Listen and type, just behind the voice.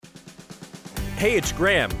Hey, it's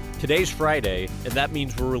Graham. Today's Friday, and that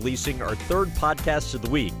means we're releasing our third podcast of the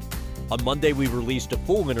week. On Monday, we released a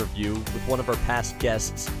full interview with one of our past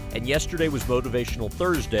guests, and yesterday was Motivational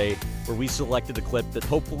Thursday, where we selected a clip that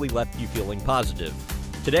hopefully left you feeling positive.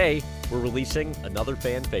 Today, we're releasing another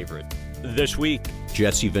fan favorite. This week,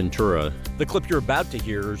 Jesse Ventura. The clip you're about to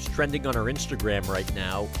hear is trending on our Instagram right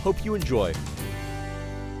now. Hope you enjoy.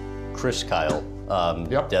 Chris Kyle,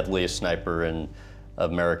 deadliest sniper in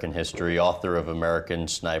American history, author of American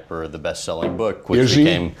Sniper, the best-selling book, which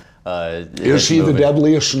became Is he the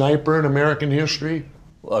deadliest sniper in American history?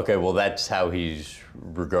 Okay, well, that's how he's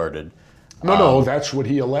regarded. No, that's what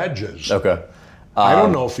he alleges. Okay. I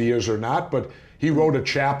don't know if he is or not, but he wrote a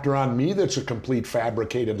chapter on me that's a complete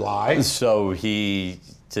fabricated lie. So he,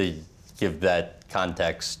 to give that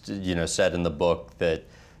context, said in the book that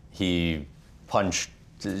he punched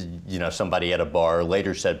somebody at a bar,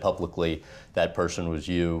 later said publicly that person was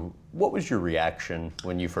you. What was your reaction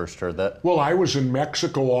when you first heard that? Well, I was in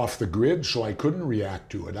Mexico off the grid, so I couldn't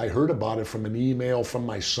react to it. I heard about it from an email from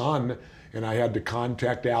my son, and I had to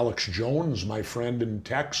contact Alex Jones, my friend in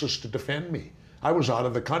Texas, to defend me. I was out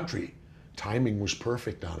of the country. Timing was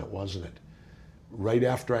perfect on it, wasn't it? Right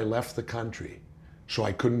after I left the country, so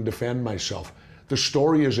I couldn't defend myself. The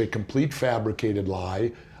story is a complete fabricated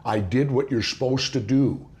lie. I did what you're supposed to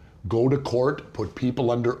do. Go to court, put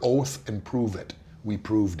people under oath, and prove it. We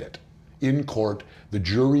proved it. In court, the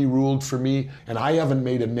jury ruled for me, and I haven't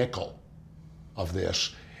made a nickel of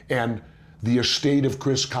this. And the estate of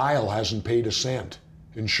Chris Kyle hasn't paid a cent.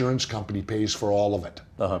 Insurance company pays for all of it.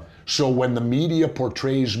 So when the media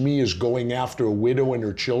portrays me as going after a widow and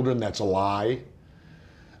her children, that's a lie.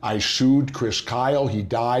 I sued Chris Kyle, he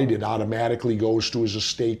died, it automatically goes to his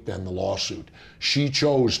estate then, the lawsuit. She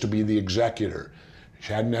chose to be the executor.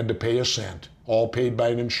 She hadn't had to pay a cent, all paid by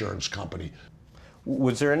an insurance company.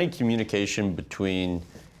 Was there any communication between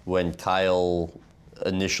when Kyle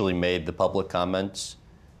initially made the public comments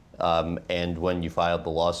and when you filed the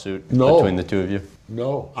lawsuit between the two of you?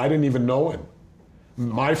 No, I didn't even know him.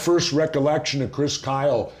 My first recollection of Chris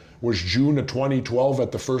Kyle was June of 2012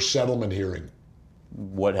 at the first settlement hearing.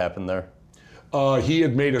 What happened there? He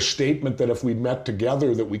had made a statement that if we met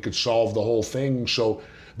together that we could solve the whole thing, so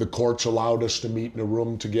the courts allowed us to meet in a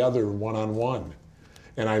room together one-on-one.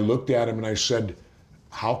 And I looked at him and I said,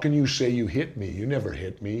 how can you say you hit me? You never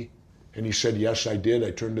hit me. And he said, yes, I did.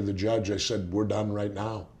 I turned to the judge. I said, we're done right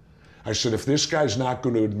now. I said, if this guy's not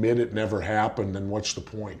going to admit it never happened, then what's the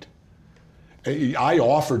point? I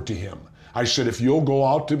offered to him. I said, if you'll go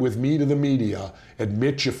out with me to the media,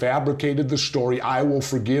 admit you fabricated the story, I will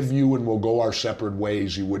forgive you and we'll go our separate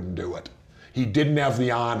ways. He wouldn't do it. He didn't have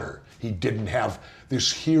the honor. He didn't have,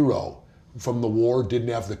 this hero from the war didn't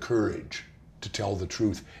have the courage to tell the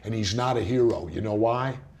truth. And he's not a hero. You know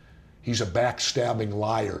why? He's a backstabbing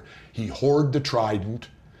liar. He hoarded the trident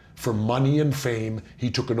for money and fame. He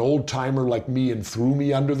took an old timer like me and threw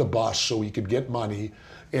me under the bus so he could get money.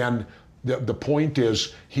 And the point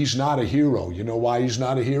is, he's not a hero. You know why he's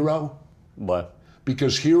not a hero? What?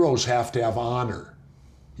 Because heroes have to have honor.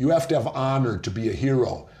 You have to have honor to be a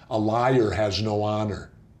hero. A liar has no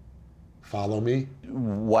honor. Follow me?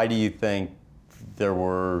 Why do you think there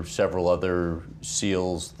were several other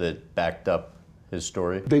SEALs that backed up his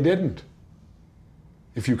story? They didn't.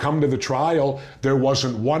 If you come to the trial, there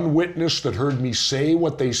wasn't one witness that heard me say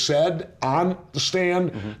what they said on the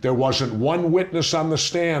stand. There wasn't one witness on the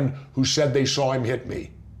stand who said they saw him hit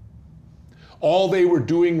me. All they were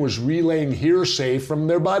doing was relaying hearsay from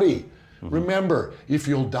their buddy. Remember, if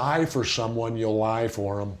you'll die for someone, you'll lie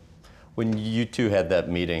for them. When you two had that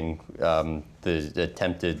meeting, the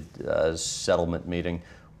attempted settlement meeting,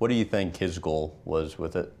 what do you think his goal was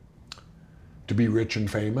with it? To be rich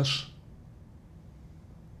and famous.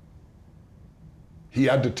 He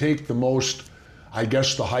had to take the most, I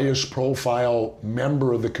guess, the highest profile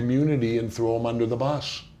member of the community and throw him under the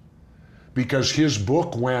bus. Because his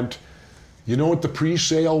book went, you know what the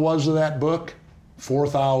pre-sale was of that book?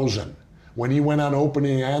 4,000. When he went on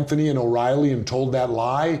opening Anthony and O'Reilly and told that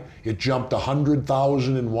lie, it jumped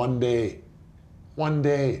 100,000 in one day. One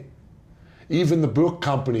day. Even the book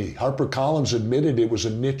company, HarperCollins, admitted it was a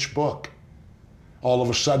niche book. All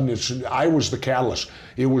of a sudden, I was the catalyst.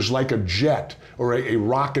 It was like a jet or a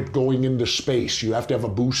rocket going into space. You have to have a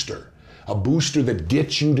booster that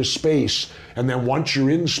gets you to space, and then once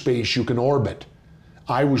you're in space, you can orbit.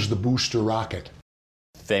 I was the booster rocket.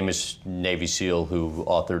 Famous Navy SEAL who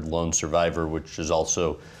authored Lone Survivor, which has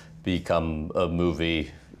also become a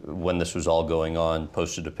movie, when this was all going on,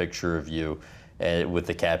 posted a picture of you with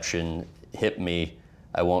the caption, "Hit me,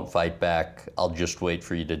 I won't fight back. I'll just wait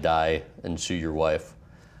for you to die and sue your wife."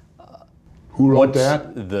 Who wrote What's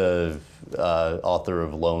that? the author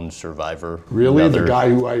of Lone Survivor? Really? The guy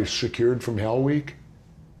who I secured from Hell Week?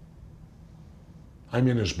 I'm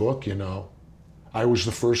in his book, you know. I was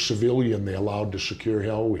the first civilian they allowed to secure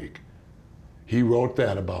Hell Week. He wrote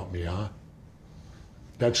that about me, huh?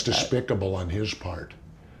 That's despicable on his part,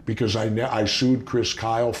 because I sued Chris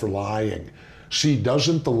Kyle for lying. See,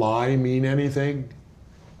 doesn't the lie mean anything?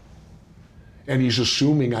 And he's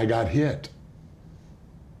assuming I got hit.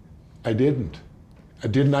 I didn't.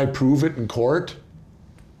 Didn't I prove it in court?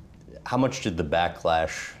 How much did the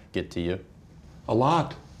backlash get to you? A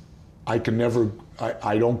lot. I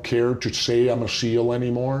don't care to say I'm a SEAL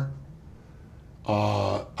anymore.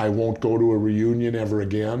 I won't go to a reunion ever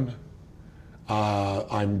again.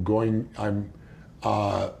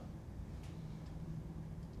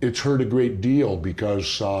 It's hurt a great deal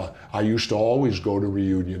because I used to always go to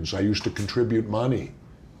reunions. I used to contribute money.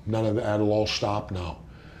 None of that'll all stop now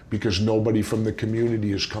because nobody from the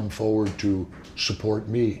community has come forward to support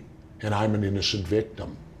me, and I'm an innocent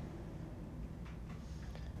victim.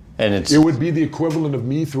 And it would be the equivalent of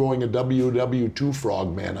me throwing a WW2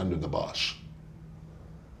 frogman under the bus.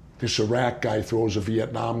 This Iraq guy throws a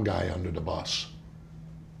Vietnam guy under the bus.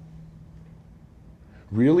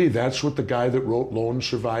 Really? That's what the guy that wrote Lone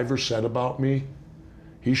Survivor said about me?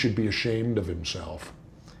 He should be ashamed of himself.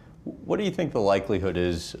 What do you think the likelihood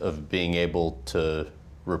is of being able to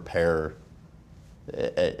repair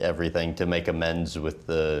everything, to make amends with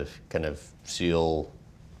the kind of SEAL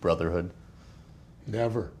brotherhood?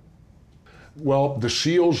 Never. Well, the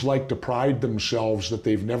SEALs like to pride themselves that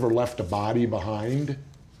they've never left a body behind.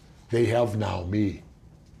 They have now, me.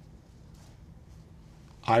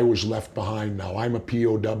 I was left behind now. I'm a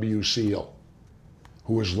POW SEAL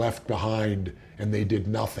who was left behind, and they did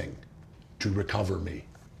nothing to recover me.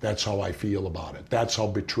 That's how I feel about it. That's how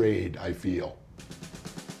betrayed I feel.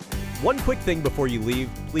 One quick thing before you leave,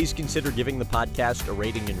 please consider giving the podcast a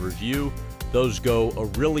rating and review. Those go a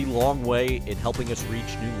really long way in helping us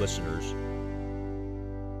reach new listeners.